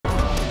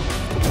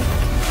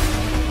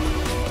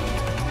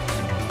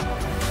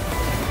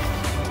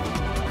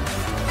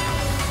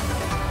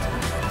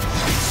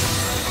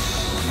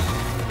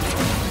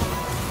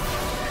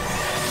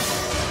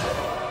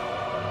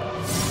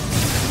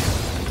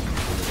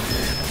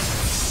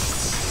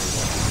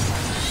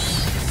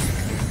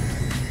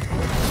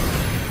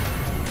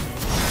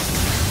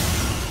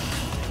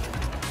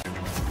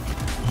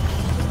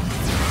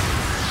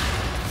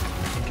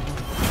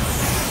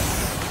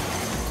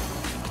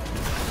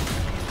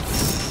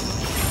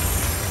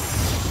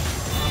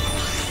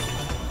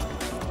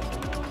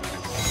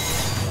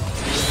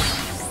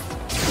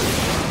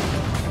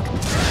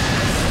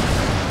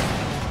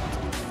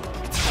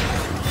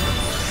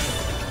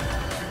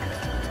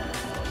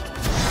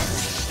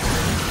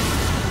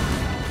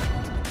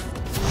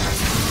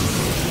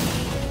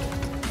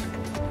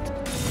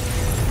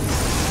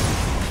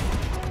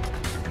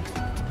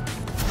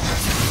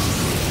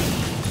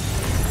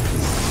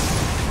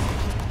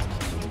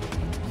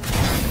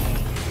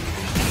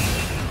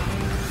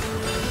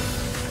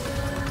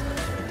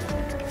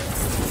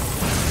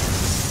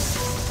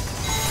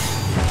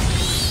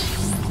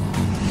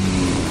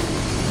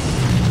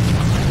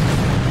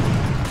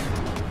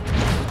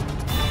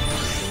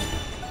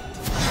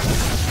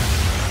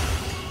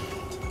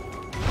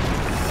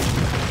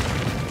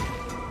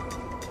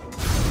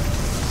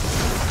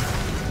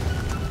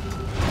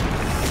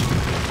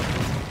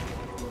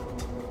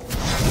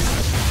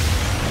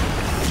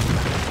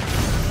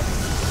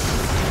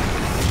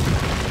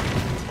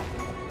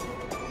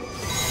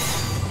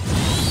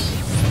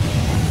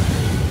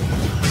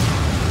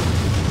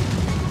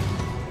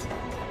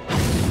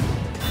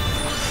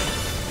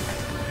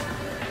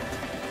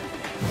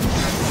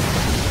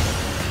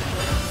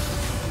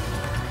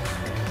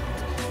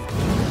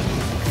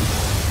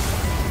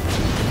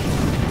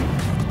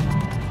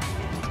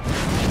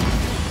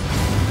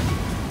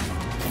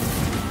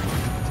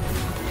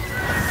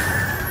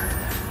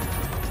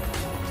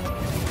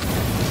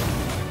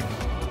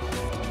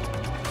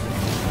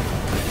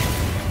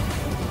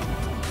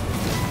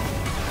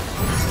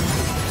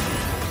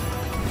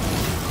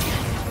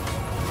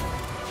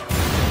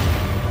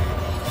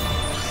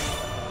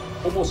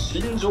ほぼ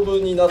新ジョブ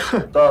になっ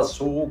た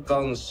召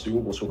喚士を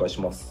ご紹介し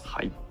ます。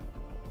はい。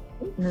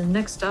The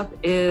next up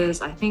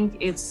is, I think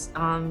it's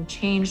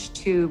changed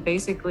to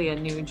basically a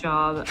new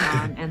job,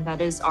 and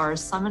that is our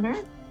summoner.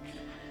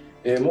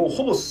 もう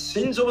ほぼ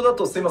新ジョブだ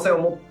とすいません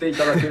思ってい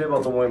ただけれ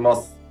ばと思いま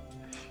す。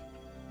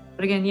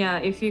But again,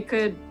 yeah, if you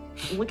could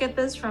look at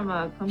this from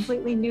a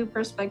completely new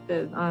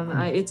perspective,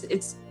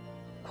 it's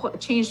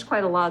changed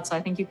quite a lot. So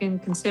I think you can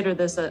consider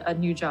this a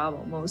new job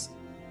almost.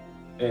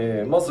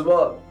 まず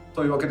は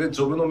というわけで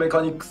ジョブのメ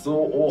カニクス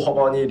を大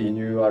幅にリ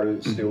ニューア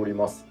ルしており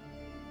ます。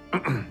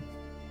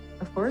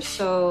Of course.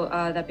 So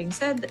that being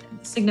said,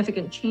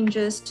 significant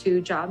changes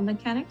to job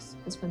mechanics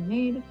has been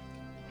made.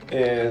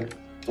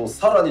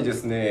 さらにで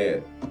す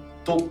ね、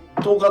ドッ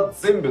トが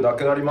全部な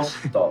くなりま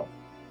した。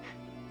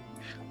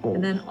And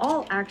then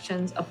all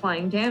actions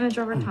applying damage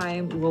over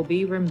time will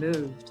be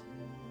removed.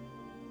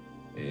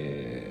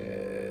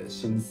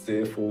 新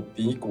生14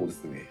以降で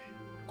すね。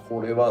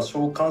これは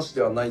召喚士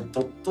ではない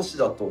ドット士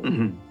だと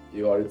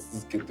言われ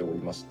続けており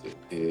まし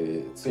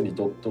て、ついに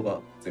ドットが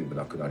全部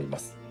なくなりま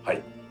す。は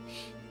い。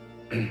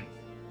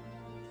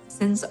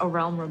Since A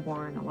Realm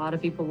Reborn, a lot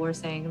of people were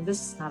saying this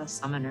is not a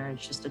summoner,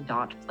 it's just a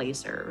dot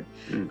placer.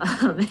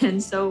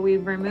 And so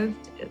we've removed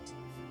it.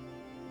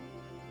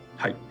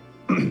 はい。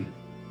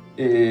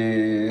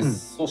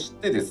そし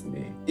てです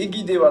ね、エ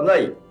ギではな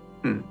い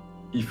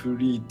イフ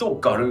リート、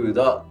ガルー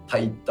ダ、タ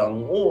イタ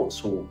ンを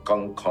召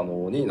喚可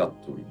能になっ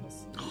ておりま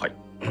す。はい。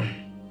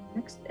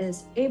Next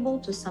is able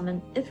to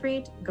summon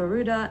Ifrit,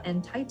 Garuda,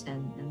 and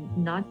Titan,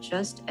 and not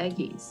just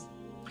Eggies.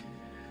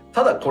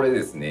 ただこれ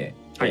ですね、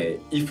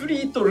イフ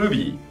リートル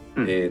ビ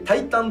ー、タ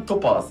イタント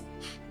パーズ、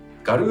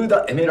ガルー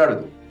ダエメラ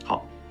ル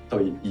ドと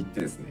言って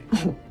ですね、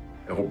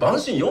万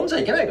神読んじゃ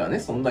いけないからね、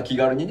そんな気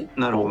軽にね、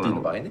14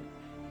の場合ね。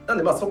なん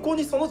でまあそこ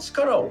にその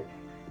力を、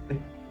ね、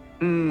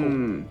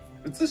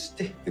移し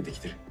て出て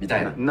きてるみた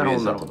いなイメー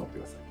ジだと思って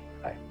ください。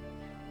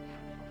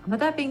But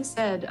that being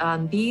said,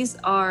 these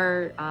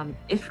are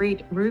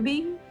Ifrit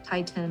Ruby,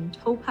 Titan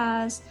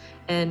Topaz,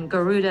 and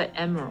Garuda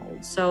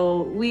Emerald.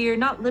 So we are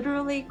not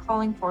literally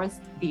calling forth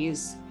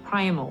these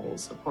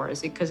primals, of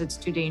course, because it's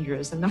too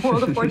dangerous in the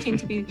world of 14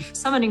 to be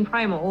summoning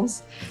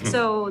primals.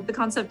 So the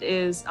concept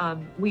is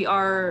we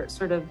are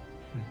sort of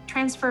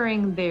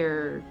transferring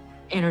their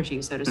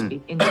energy, so to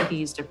speak, into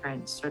these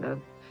different sort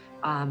of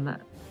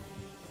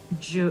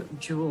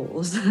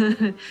jewels,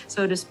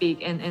 so to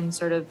speak, and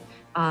sort of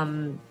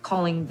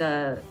calling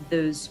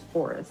those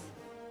forth.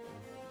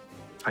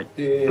 はい。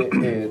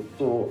で、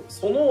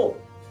その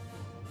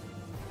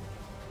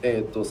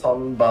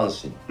3番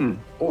神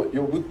を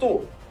呼ぶ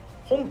と、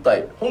本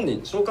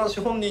人召喚士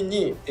本人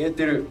にエー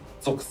テル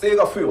属性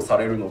が付与さ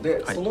れるの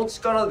で、その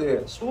力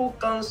で召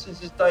喚士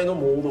自体の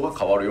モードが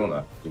変わるよう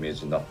なイメー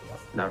ジになってま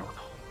す。なるほど。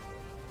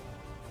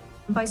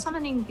By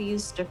summoning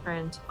these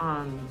different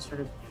sort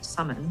of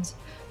summons,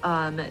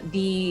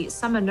 the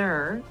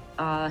summoner,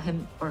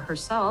 him or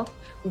herself,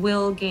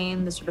 will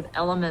gain the sort of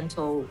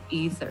elemental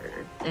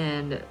ether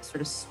and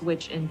sort of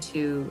switch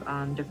into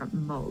different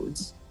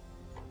modes.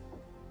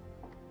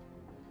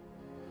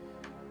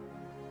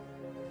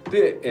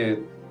 で、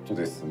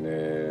です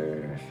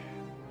ね、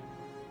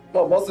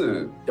ま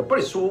ずやっぱ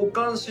り召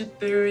喚士っ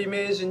ていうイ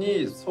メージ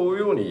に沿う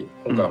ように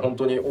今回本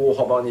当に大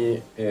幅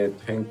に、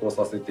変更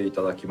させてい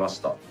ただきまし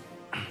た。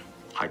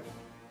はい。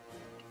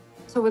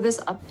So with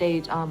this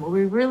update,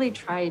 we really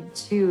tried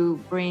to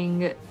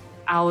bring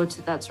out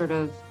that sort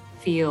of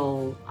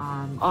feel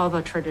of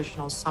a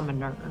traditional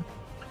summoner.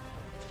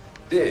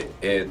 で、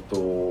流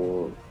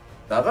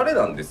れ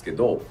なんですけ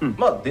ど、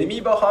デ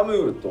ミバハム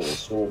ートを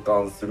召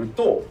喚する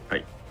と、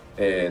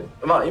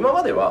今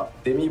までは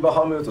デミバ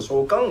ハムート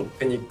召喚、フ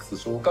ェニックス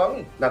召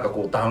喚、なんか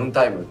こうダウン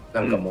タイム、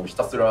なんかもうひ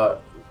たすら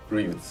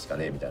ルイ打つしか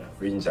ねえみたいな、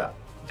ルインジャー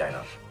みたい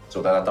な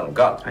状態だったの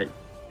が、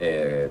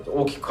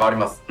大きく変わり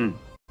ます。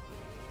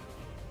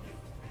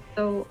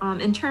So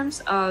in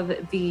terms of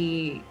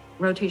the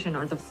rotation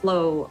or the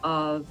flow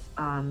of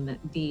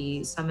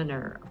the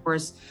summoner, of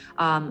course,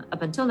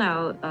 up until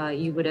now,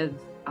 you would have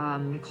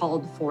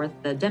called forth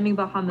the Demi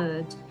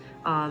Bahamut,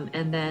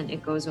 and then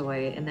it goes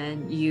away, and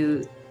then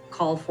you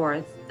call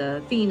forth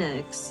the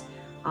Phoenix,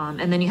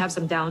 and then you have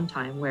some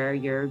downtime where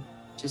you're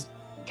just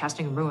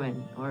casting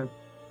Ruin or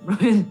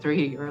Ruin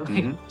 3, or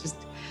like just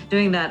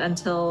doing that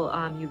until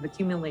you've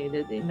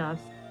accumulated enough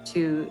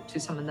to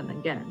summon them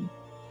again.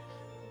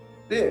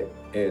 で、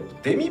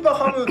デミバ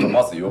ハムートを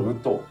まず呼ぶ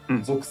と、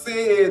属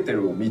性エーテ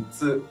ルを3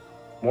つ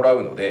もら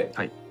うので、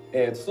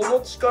その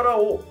力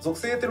を属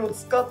性エーテルを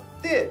使っ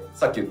て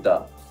さっき言っ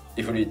た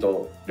イフリー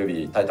ト、ル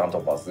ビー、タイタント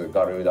パス、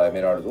ガルーダ、エメ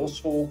ラルドを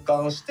召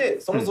喚して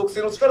その属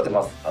性の力で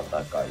まず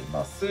戦い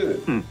ます。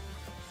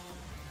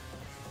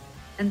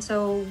And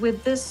so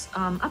with this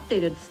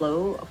updated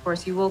flow, of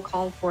course, you will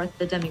call forth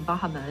the Demi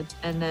Bahamut,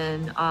 and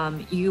then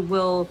you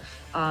will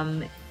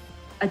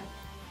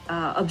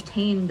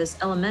obtain this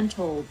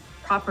elemental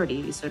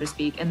property, so to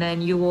speak, and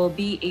then you will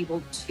be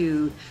able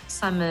to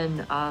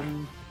summon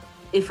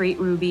Ifrit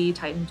Ruby,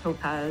 Titan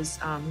Topaz,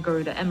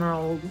 Garuda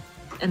Emerald,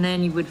 and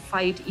then you would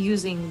fight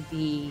using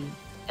the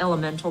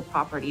elemental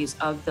properties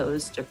of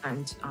those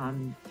different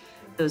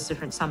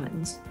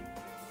summons.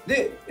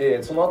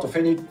 で、その後フ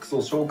ェニックス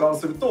を召喚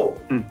すると、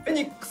フェ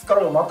ニックスか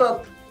らもまた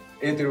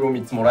エーテルを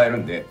3つもらえる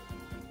んで、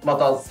ま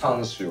た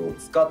3種を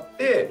使っ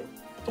て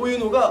という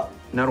のが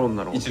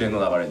一連の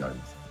流れになり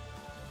ます。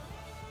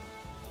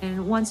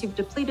And once you've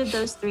depleted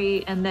those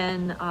 3, and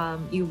then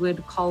you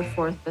would call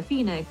forth the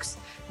Phoenix,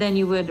 then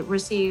you would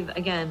receive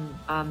again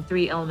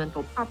 3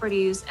 elemental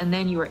properties, and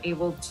then you are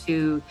able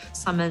to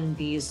summon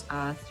these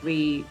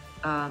 3.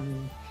 I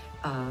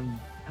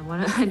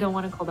don't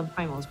want to call them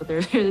primals, but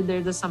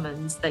they're the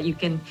summons that you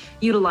can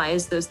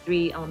utilize those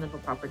 3 elemental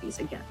properties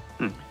again.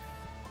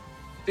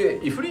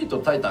 で、イフリート、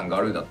タイタン、ガ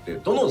ルーダって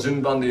どの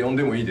順番で呼ん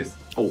でもいいです。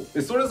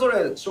で、それぞ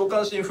れ召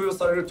喚士に付与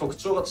される特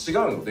徴が違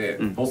うので、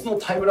ボスの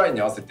タイムライン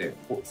に合わせて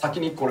先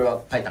にこれ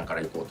はタイタンか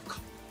ら行こうと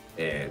か、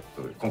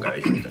今回は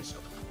イフリートにし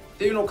ようとかっ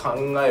ていうのを考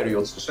える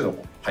余地としての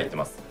入って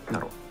ます。な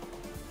るほど。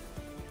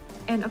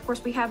And of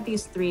course, we have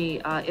these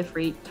 3,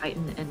 Ifrit,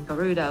 Titan, and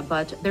Garuda,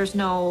 but there's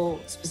no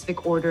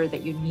specific order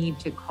that you need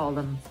to call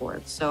them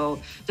forth. So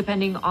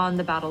depending on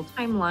the battle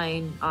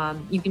timeline,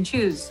 you can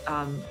choose,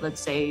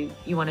 let's say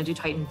you want to do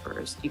Titan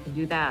first, you can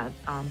do that.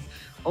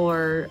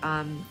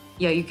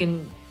 You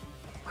can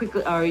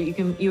quickly, or you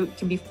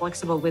can be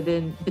flexible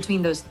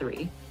between those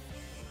 3.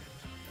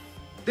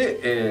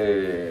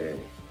 で、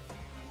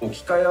置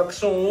き換えアク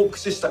ションを駆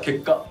使した結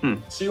果、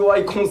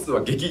COI コン数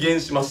は激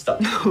減しました。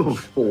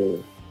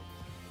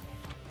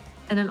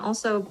And then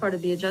also part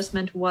of the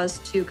adjustment was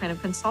to kind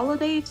of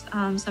consolidate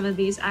some of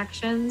these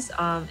actions.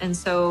 And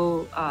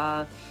so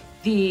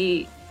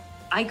the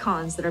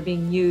icons that are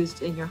being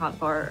used in your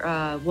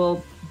hotbar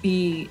will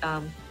be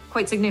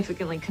quite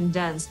significantly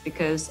condensed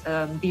because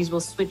these will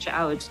switch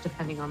out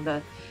depending on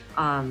the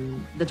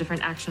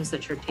different actions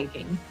that you're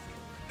taking.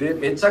 で、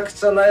めちゃく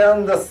ちゃ悩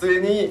んだ末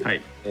に、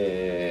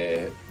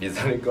リ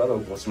ザネクワード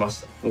を起こしま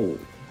した。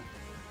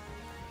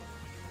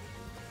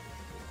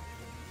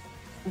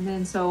And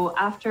then so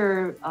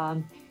after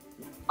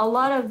a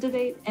lot of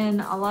debate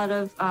and a lot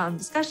of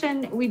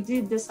discussion, we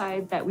did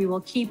decide that we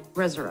will keep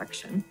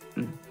Resurrection.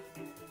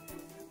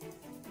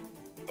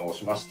 どう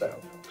しましたよ。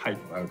はい。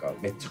なんか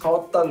めっちゃ変わ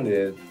ったん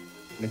で、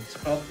めっちゃ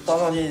変わった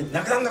のに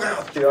なくなるのかよ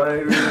って言わ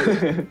れる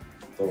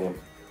と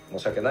申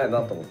し訳ない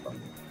なと思ったん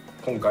で、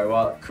今回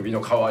は首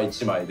の皮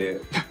一枚で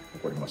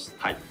残りまし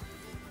た。はい。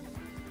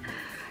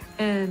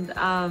And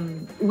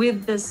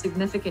with this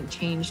significant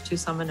change to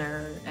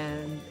Summoner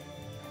and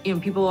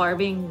people are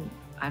being,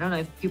 I don't know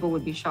if people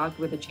would be shocked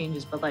with the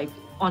changes, but like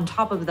on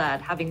top of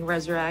that, having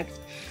Resurrection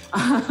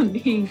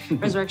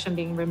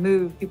being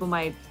removed, people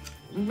might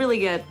really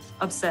get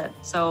upset.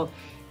 So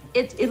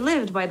it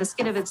lived by the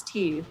skin of its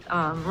teeth.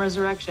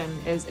 Resurrection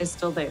is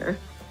still there.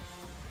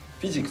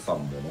 Physics さん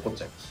も残っ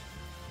ちゃいまし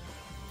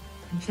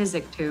た。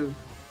Physics too.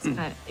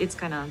 It's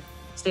kind of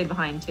stayed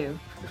behind too.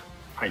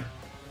 はい。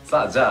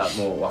さあ、じゃあ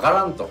もうわか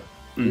らんと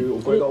いう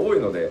お声が多い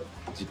ので、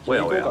実験に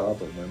行こうかな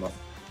と思いま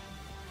す。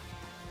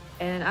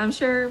And I'm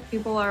sure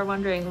people are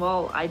wondering,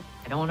 well, I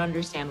don't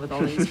understand with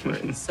all these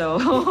words. So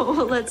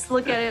let's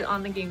look at it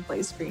on the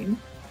gameplay screen.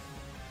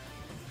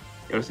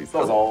 よろしいですか？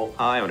どうぞ。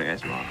はい、お願い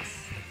しま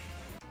す。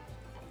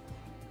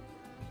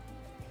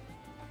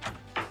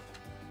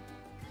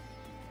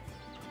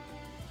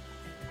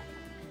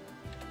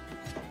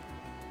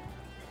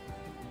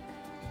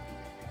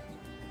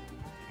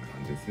こんな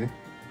感じですね。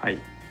はい、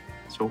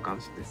召喚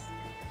士です。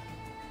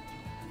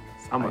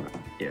サムナ、い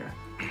や。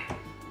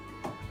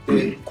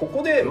で、こ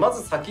こでま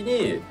ず先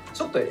に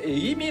ちょっとエ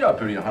ギミラ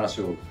プリの話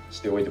をし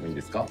ておいてもいい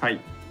ですか？は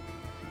い。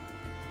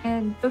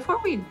And before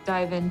we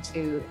dive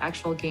into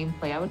actual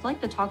gameplay, I would like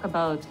to talk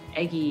about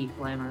Eggy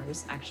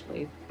Glamours,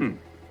 actually.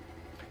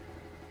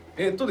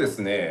 で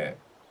すね、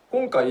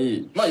今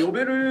回、呼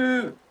べ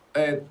る、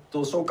召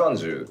喚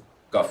獣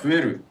が増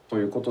えると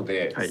いうこと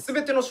で、す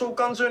べての召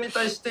喚獣に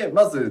対して、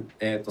まず、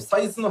サ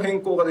イズの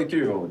変更ができ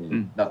るよう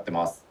になって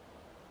ます。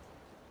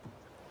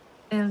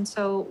And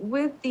so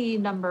with the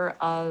number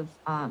of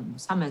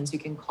summons you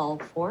can call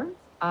for,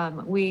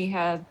 we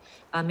have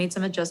made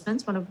some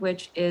adjustments, one of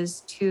which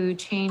is to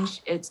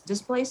change its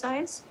display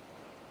size.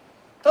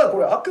 ただこ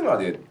れあくま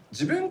で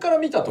自分から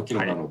見た時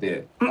のなの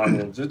で、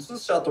術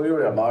者というよ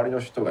りは周り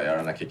の人がや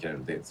らなきゃいけない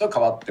ので、それは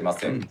変わってま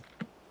せん。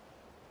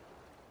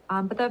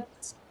But that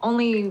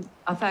only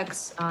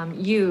affects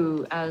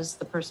you as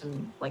the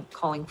person like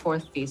calling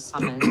forth these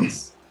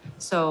summons.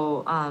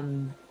 So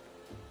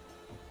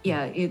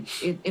yeah,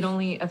 it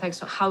only affects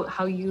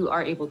how you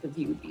are able to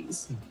view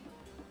these.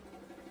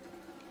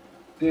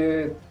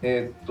 で、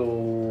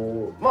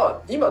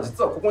今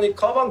実はここに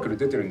カーバンクル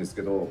出てるんです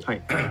けど、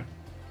召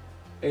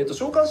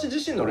喚士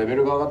自身のレベ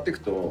ルが上がっていく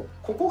と、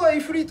ここが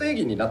イフリートエ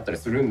ギになったり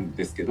するん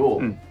ですけ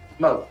ど、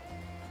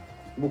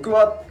僕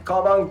はカ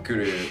ーバンク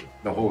ル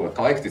の方が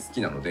可愛くて好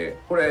きなので、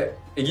これ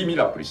エギミ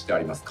ラプリしてあ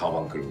ります、カー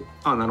バンクル。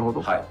あ、なるほ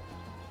ど。はい。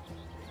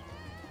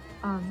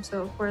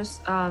So of course,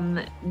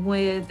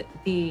 with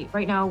the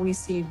right now we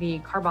see the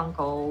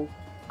carbuncle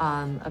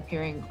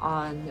appearing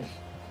on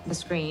the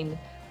screen,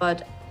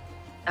 but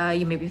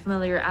you may be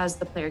familiar as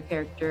the player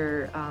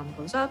character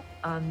goes up,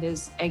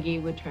 this Eggy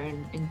would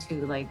turn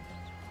into like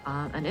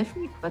an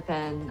Ifrit, but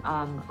then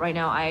right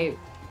now I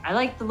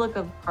like the look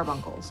of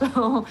Carbuncle,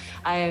 so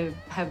I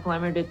have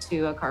glamored it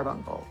to a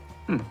Carbuncle.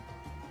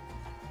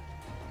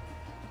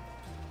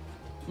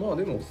 まあ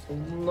でもそ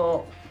んな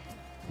も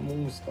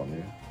んですか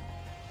ね。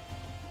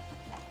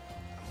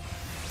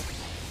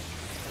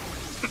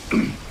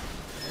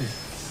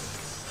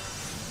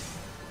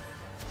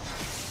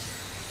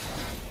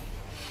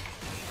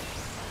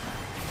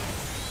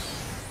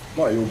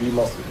まあ呼び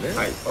ますよね。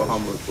はい、バハ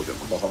ムート出ま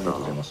した。バハムー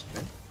ト出まし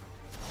たね。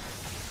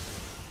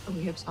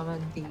We have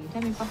summoned the Demi で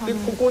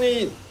Bahamut. ここ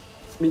に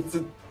3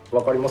つ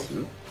分かります？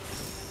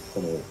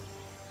こ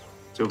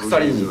の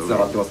鎖につな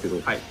がってますけど、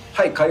はい、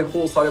はい、解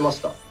放されま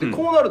した。で、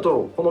こうなる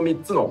とこの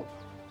3つの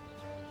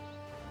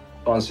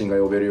万神が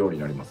呼べるように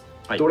なります。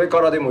はい、どれ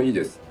からでもいい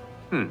です。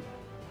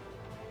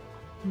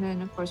And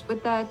then, of course,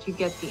 with that, you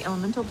get the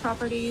elemental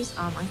properties.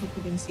 I hope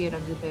you can see it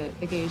under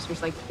the gaze.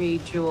 There's like 3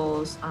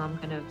 jewels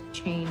kind of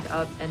chained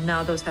up, and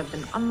now those have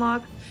been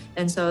unlocked.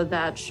 And so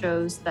that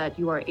shows that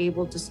you are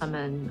able to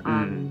summon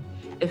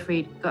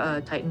Ifrit,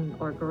 Titan,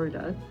 or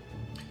Garuda.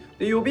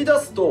 で呼び出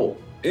すと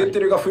エーテ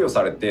ルが付与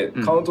されて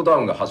カウントダ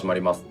ウンが始ま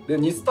ります。で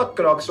2スタッ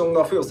クのアクション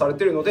が付与され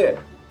ているので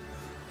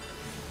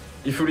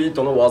イフリー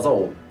トの技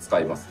を使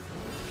います。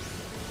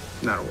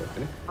なるほど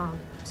ね。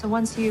So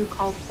once you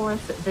call forth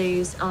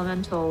these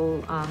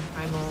elemental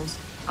primals,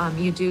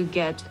 you do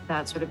get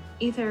that sort of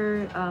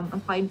ether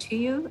applied to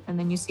you, and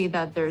then you see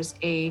that there's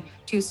a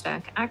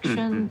 2-stack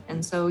action,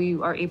 and so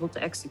you are able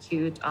to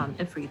execute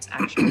Ifrit's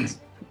actions.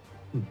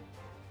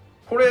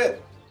 これ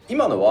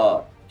今の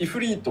はイフ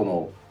リート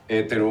の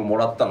エーテルをも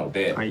らったの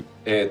で、はい、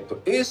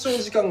詠唱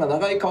時間が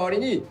長い代わり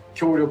に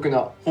強力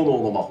な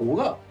炎の魔法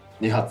が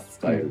2発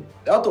使える。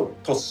あと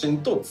突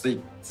進と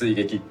追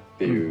撃っ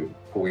ていう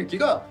攻撃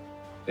が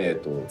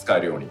使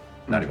えるように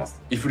なります。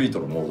イフリート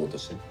のモードと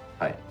して。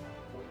はい。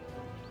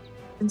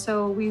And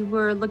so we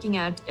were looking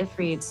at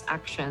Ifrit's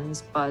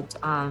actions, but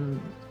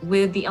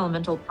with the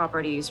elemental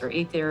properties or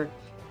ether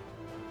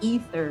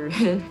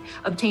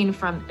obtained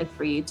from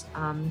Ifrit,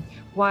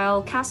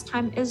 while cast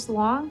time is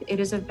long, it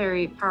is a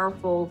very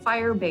powerful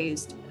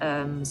fire-based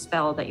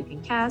spell that you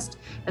can cast.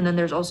 And then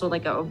there's also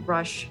like a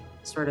rush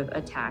sort of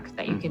attack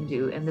that you can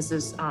do. And this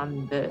is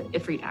the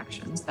Ifrit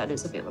actions that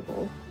is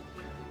available.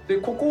 で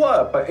ここは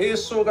やっぱり詠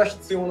唱が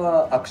必要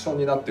なアクション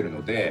になっている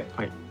ので、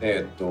はい、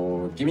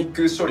ギミッ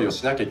ク処理を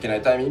しなきゃいけな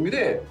いタイミング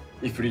で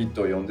イフリー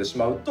トを呼んでし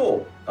まう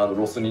と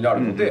ロスにな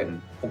るので、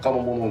他の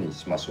ものに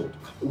しましょうと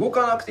か、動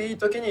かなくていい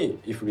時に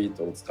イフリー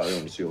トを使うよ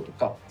うにしようと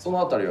か、そ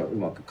のあたりはう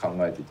まく考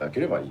えていただ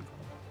ければいいかな。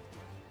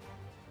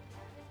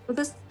Well,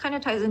 this kind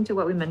of ties into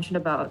what we mentioned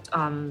about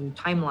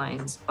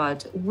timelines,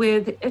 but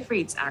with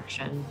Ifrit's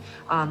action,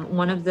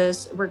 one of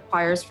this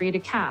requires for you to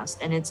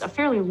cast, and it's a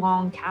fairly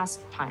long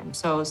cast time.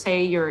 So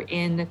say you're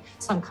in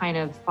some kind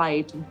of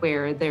fight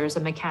where there's a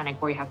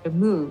mechanic where you have to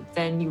move,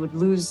 then you would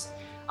lose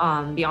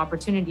the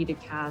opportunity to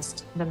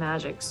cast the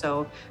magic.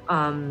 So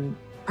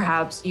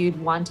perhaps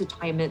you'd want to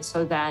time it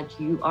so that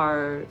you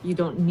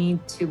don't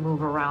need to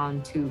move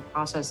around to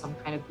process some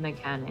kind of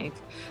mechanic,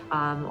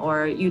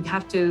 or you'd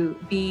have to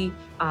be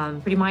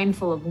pretty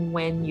mindful of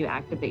when you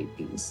activate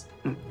these.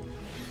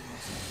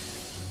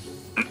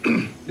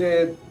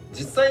 で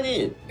実際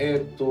に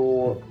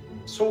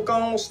召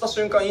喚をした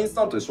瞬間インス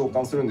タントで召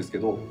喚するんですけ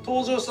ど、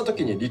登場した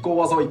時に利口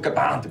技を一回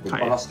バーンってぶっ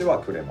放しては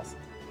くれます。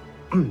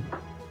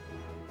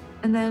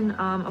And then,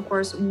 of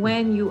course,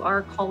 when you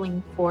are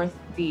calling forth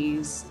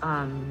these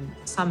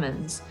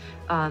summons,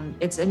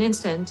 it's an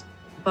instant,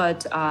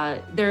 but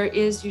there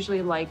is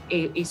usually like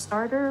a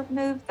starter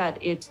move that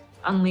it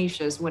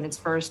unleashes when it's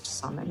first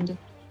summoned.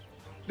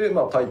 で、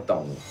まあ、タイタ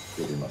ンを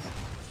呼びます。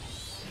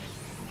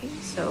Okay,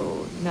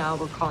 so now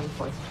we're calling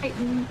forth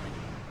Titan.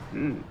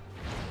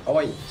 か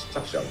わいい、ちっち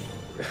ゃくしちゃう。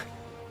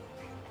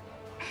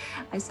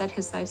I set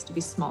his size to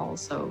be small,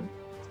 so.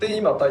 で、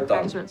今タイ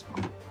タン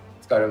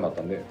使えるようになっ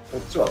たんで、こ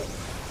っちは。おう。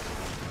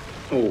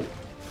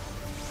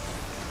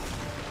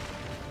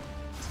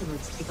So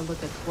let's take a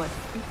look at what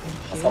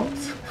Titan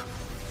is.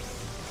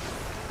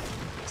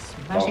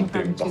 Smashing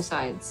from two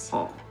sides.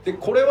 で、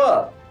これ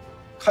は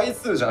回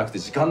数じゃなくて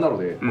時間なの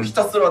で、もうひ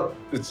たすら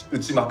打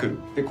ちまくる。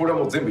で、これは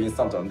もう全部インス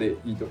タントなんで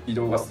移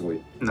動がすご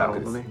い楽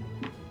です。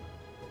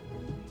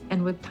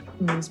And with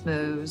Titan's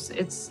moves,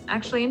 it's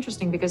actually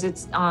interesting because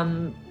it's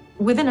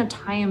within a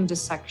timed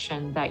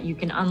section that you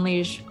can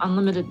unleash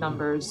unlimited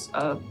numbers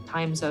of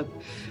times of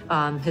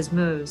his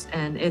moves,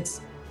 and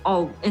it's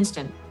all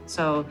instant.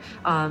 So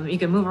you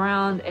can move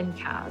around and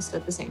cast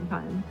at the same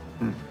time.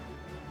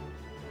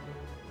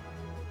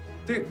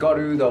 で、ガ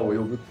ルーダを呼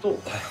ぶと。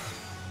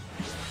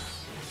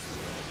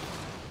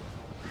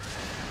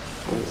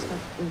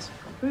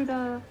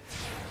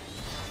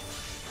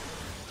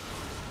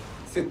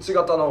設置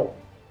型の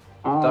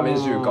ダメー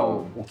ジ重化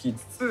を置き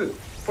つつ、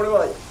これ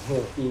はも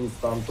うイン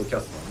スタントキ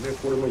ャスなんで、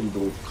これも移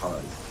動かな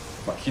り、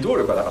まあ、機動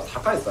力がだから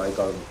高いです、相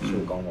変わらず召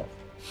喚は。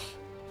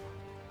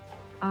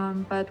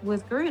But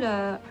with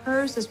Garuda,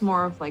 hers is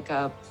more of like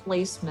a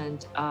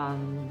placement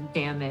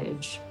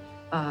damage.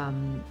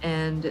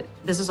 And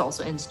this is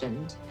also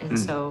instant. And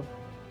so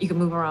you can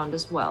move around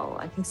as well.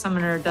 I think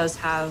Summoner does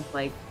have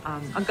like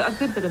a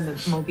good bit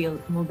of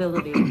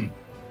mobility.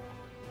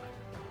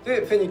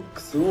 で、フェニッ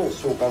クスを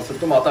召喚する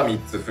とまた3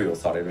つ付与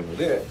されるの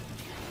で、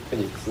フェ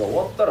ニックスが終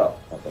わったら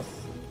また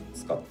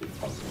使っていく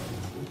感じなんで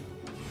す。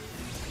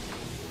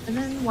And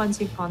then once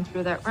you've gone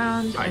through that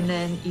round, and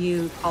then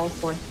you call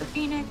forth the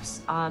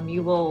Phoenix,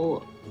 you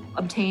will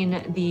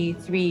obtain the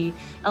 3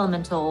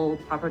 elemental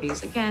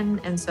properties again,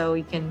 and so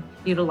you can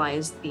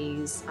utilize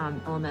these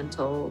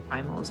elemental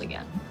primals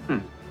again.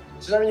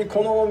 ちなみに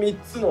この3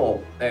つ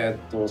の、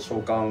召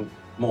喚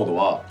モード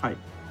は、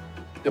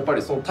やっぱ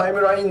りそのタイ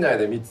ムライン内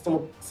で3つと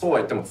もそうは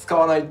言っても使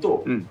わない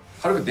と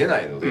軽く出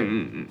ないので、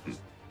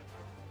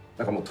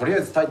なんかもうとりあ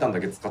えずタイタンだ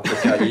け使って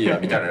きゃいいや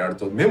みたいなのやる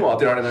と目も当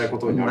てられないこ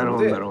とになるの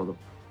で。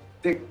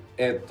で、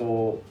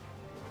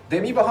デ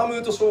ミバハム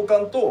ート召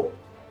喚と、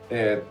フ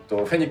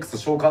ェニックス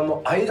召喚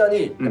の間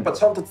にやっぱ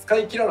ちゃんと使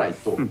い切らない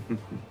と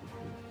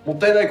もっ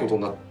たいないこと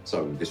になっちゃ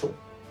うでしょ、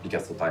リキャ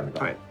ストタイム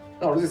が。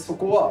なのでそ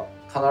こは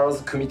必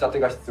ず組み立て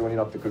が必要に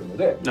なってくるの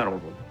で。なるほ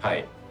ど。は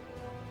い。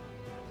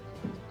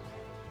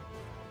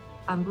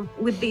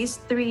With these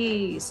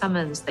 3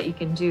 summons that you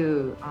can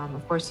do,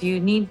 of course,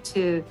 you need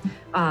to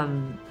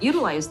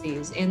utilize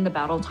these in the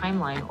battle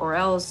timeline, or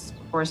else,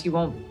 of course, you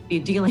won't be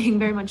dealing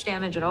very much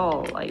damage at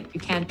all. Like, you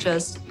can't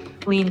just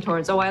lean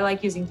towards, oh, I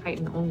like using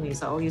Titan only,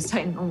 so I'll use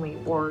Titan only,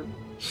 or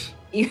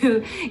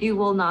you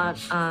will not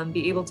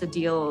be able to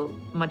deal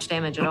much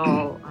damage at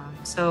all.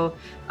 So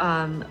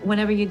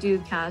whenever you do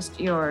cast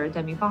your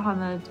Demi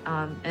Bahamut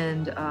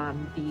and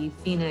the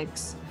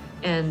Phoenix,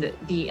 and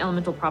the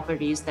elemental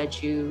properties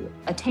that you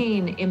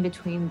attain in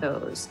between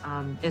those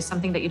is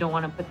something that you don't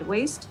want to put to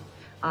waste.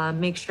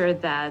 Make sure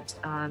that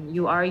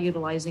you are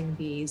utilizing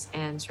these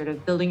and sort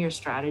of building your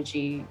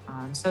strategy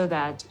so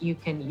that you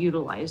can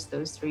utilize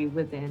those 3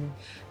 within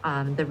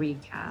the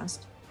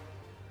recast.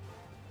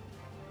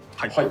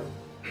 はい。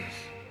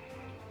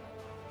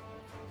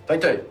大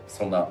体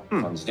そんな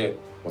感じで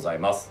ござい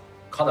ます。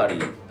かなり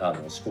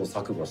試行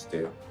錯誤し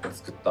て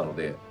作ったの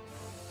で、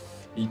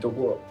いいと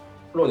こ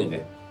ろに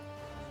ね。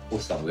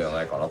落ちたのでは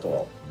ないかなとは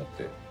思っ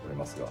ており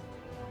ますが、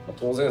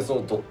当然そ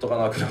のドットが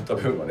なくなった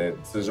分はね、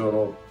通常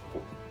の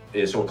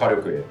栄翔火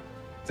力へ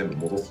全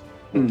部持って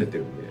って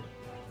るんで、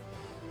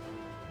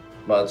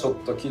まあちょっ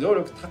と機動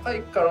力高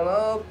いから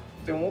なっ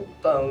て思っ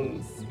たん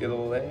ですけ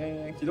ど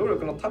ね、機動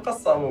力の高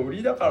さも売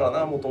りだから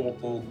な、もとも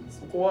と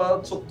そこ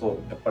はちょっと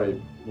やっぱ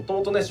りもと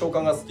もとね召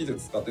喚が好きで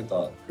使って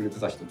くれて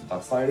た人ってた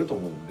くさんいると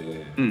思うん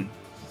で、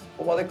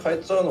ここまで変え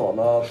ちゃうの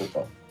はなと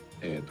か、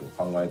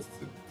考えつつ、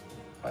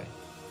はい。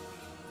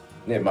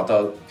ね、ま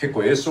た結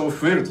構栄翔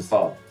増えると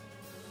さ、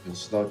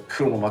吉田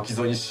黒の巻き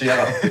添えにしや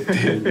がってっ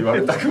て言わ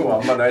れたく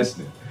もあんまないし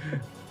ね。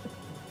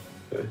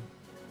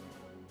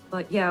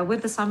But yeah,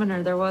 with the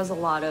summoner, there was a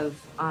lot of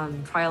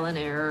trial and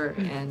error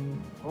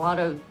and a lot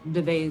of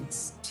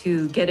debates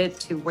to get it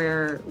to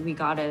where we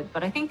got it.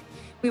 But I think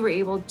we were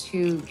able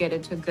to get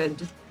it to a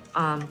good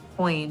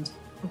point.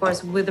 Of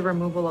course, with the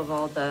removal of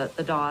all the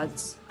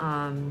dots,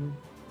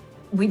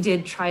 we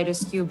did try to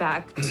skew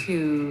back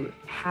to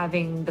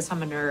having the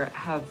summoner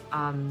have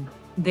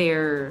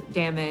their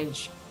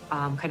damage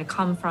kind of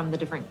come from the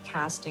different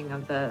casting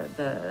of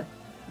the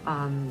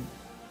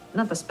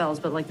not the spells,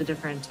 but like the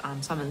different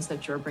summons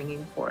that you're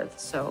bringing forth.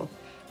 So,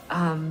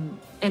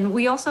 and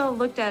we also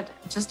looked at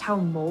just how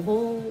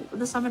mobile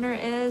the summoner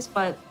is,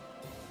 but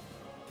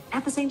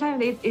at the same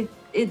time, it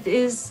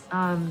is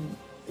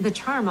the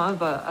charm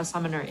of a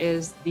summoner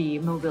is the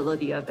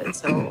mobility of it.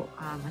 So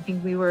I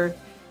think we were.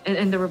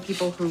 And there were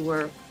people who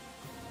were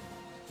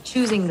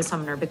choosing the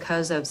summoner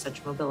because of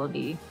such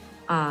mobility.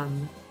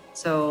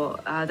 So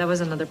that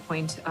was another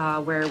point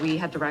where we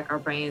had to rack our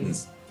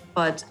brains.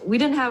 But we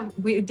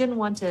didn't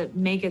want to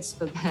make it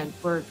so that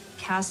we're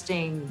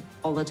casting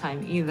all the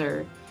time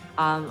either.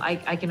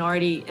 I can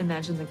already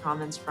imagine the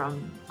comments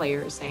from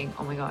players saying,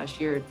 "Oh my gosh,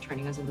 you're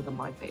turning us into the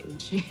mod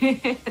page.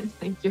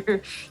 Like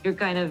you're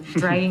kind of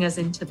dragging us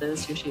into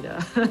this,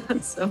 Yoshida."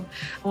 So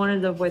I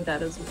wanted to avoid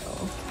that as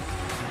well.